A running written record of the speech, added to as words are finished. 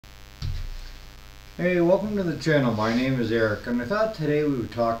Hey, welcome to the channel. My name is Eric, and I thought today we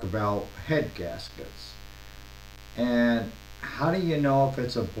would talk about head gaskets. And how do you know if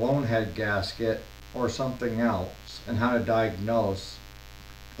it's a blown head gasket or something else, and how to diagnose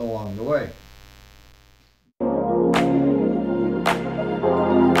along the way.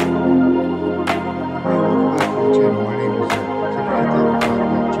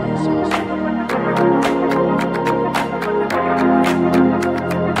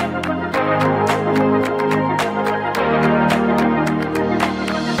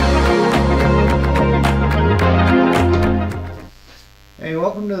 Hey,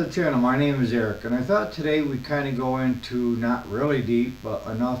 welcome to the channel. My name is Eric, and I thought today we'd kind of go into, not really deep, but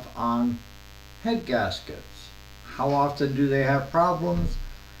enough on head gaskets. How often do they have problems,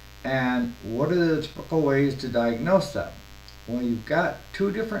 and what are the typical ways to diagnose them? Well, you've got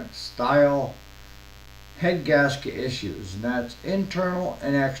two different style head gasket issues, and that's internal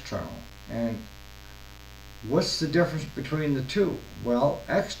and external. And what's the difference between the two? Well,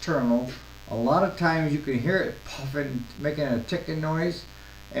 external, a lot of times you can hear it puffing, making a ticking noise,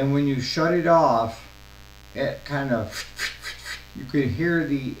 and when you shut it off, it kind of, you can hear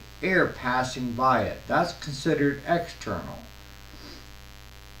the air passing by it. That's considered external.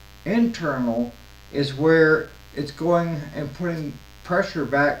 Internal is where it's going and putting pressure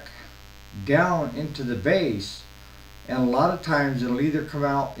back down into the base, and a lot of times it'll either come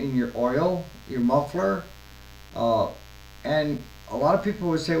out in your oil, your muffler, and a lot of people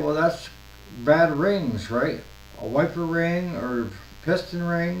would say, well, that's bad rings, right? A wiper ring or piston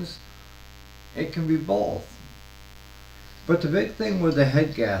rings. It can be both. But the big thing with the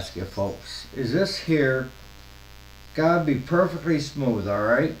head gasket, folks, is this here gotta be perfectly smooth,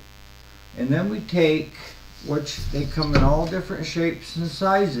 alright? And then we take, which they come in all different shapes and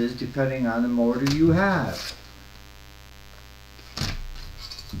sizes depending on the motor you have.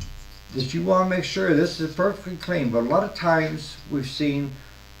 That you want to make sure this is perfectly clean, but a lot of times we've seen,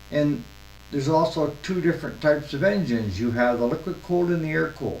 and there's also two different types of engines. You have the liquid cooled and the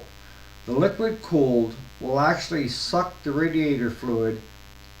air cooled. The liquid cooled will actually suck the radiator fluid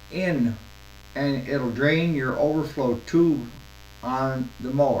in, and it'll drain your overflow tube on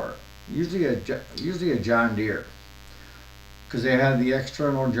the mower. Usually a John Deere, because they have the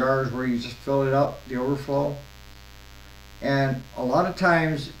external jars where you just fill it up, the overflow. And a lot of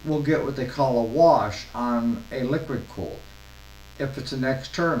times we'll get what they call a wash on a liquid cooled if it's an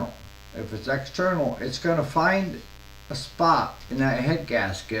external. If it's external, it's going to find a spot in that head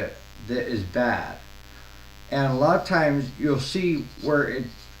gasket that is bad. And a lot of times you'll see where it,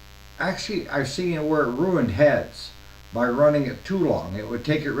 actually I've seen where it ruined heads by running it too long. It would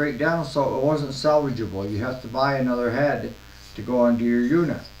take it right down, so it wasn't salvageable. You have to buy another head to go onto your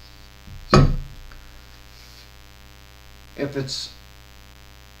unit. If it's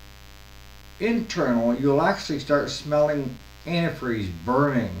internal, you'll actually start smelling antifreeze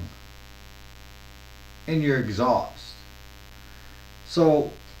burning in your exhaust. So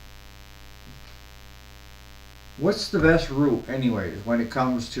what's the best route anyways when it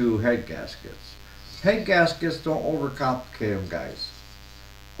comes to head gaskets? Head gaskets, don't overcomplicate them, guys.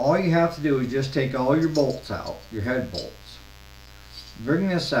 All you have to do is just take all your bolts out, your head bolts. Bring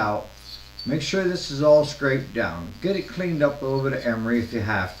this out. Make sure this is all scraped down. Get it cleaned up with a little bit of emery if you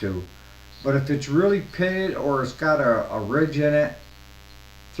have to. But if it's really pitted or it's got a ridge in it,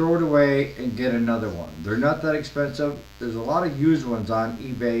 throw it away and get another one. They're not that expensive. There's a lot of used ones on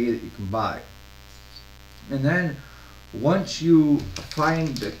eBay that you can buy. And then once you find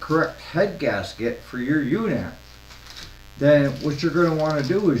the correct head gasket for your unit, then what you're going to want to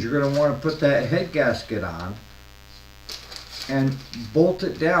do is you're going to want to put that head gasket on and bolt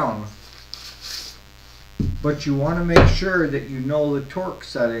it down. But you want to make sure that you know the torque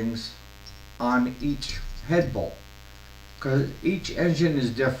settings on each head bolt, because each engine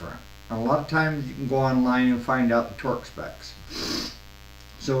is different. And a lot of times you can go online and find out the torque specs.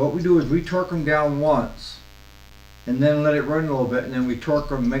 So what we do is we torque them down once and then let it run a little bit, and then we torque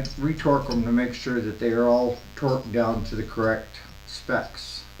them, retorque them to make sure that they are all torqued down to the correct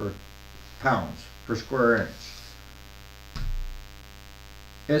specs for pounds per square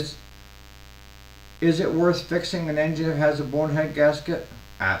inch. Is it worth fixing an engine that has a blown head gasket?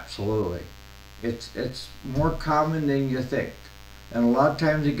 Absolutely. It's more common than you think. And a lot of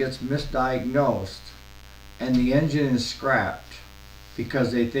times it gets misdiagnosed and the engine is scrapped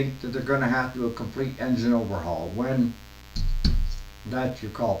because they think that they're going to have to do a complete engine overhaul, when that's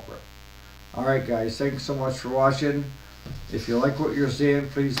your culprit. Alright guys, thanks so much for watching. If you like what you're seeing,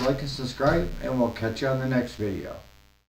 please like and subscribe, and we'll catch you on the next video.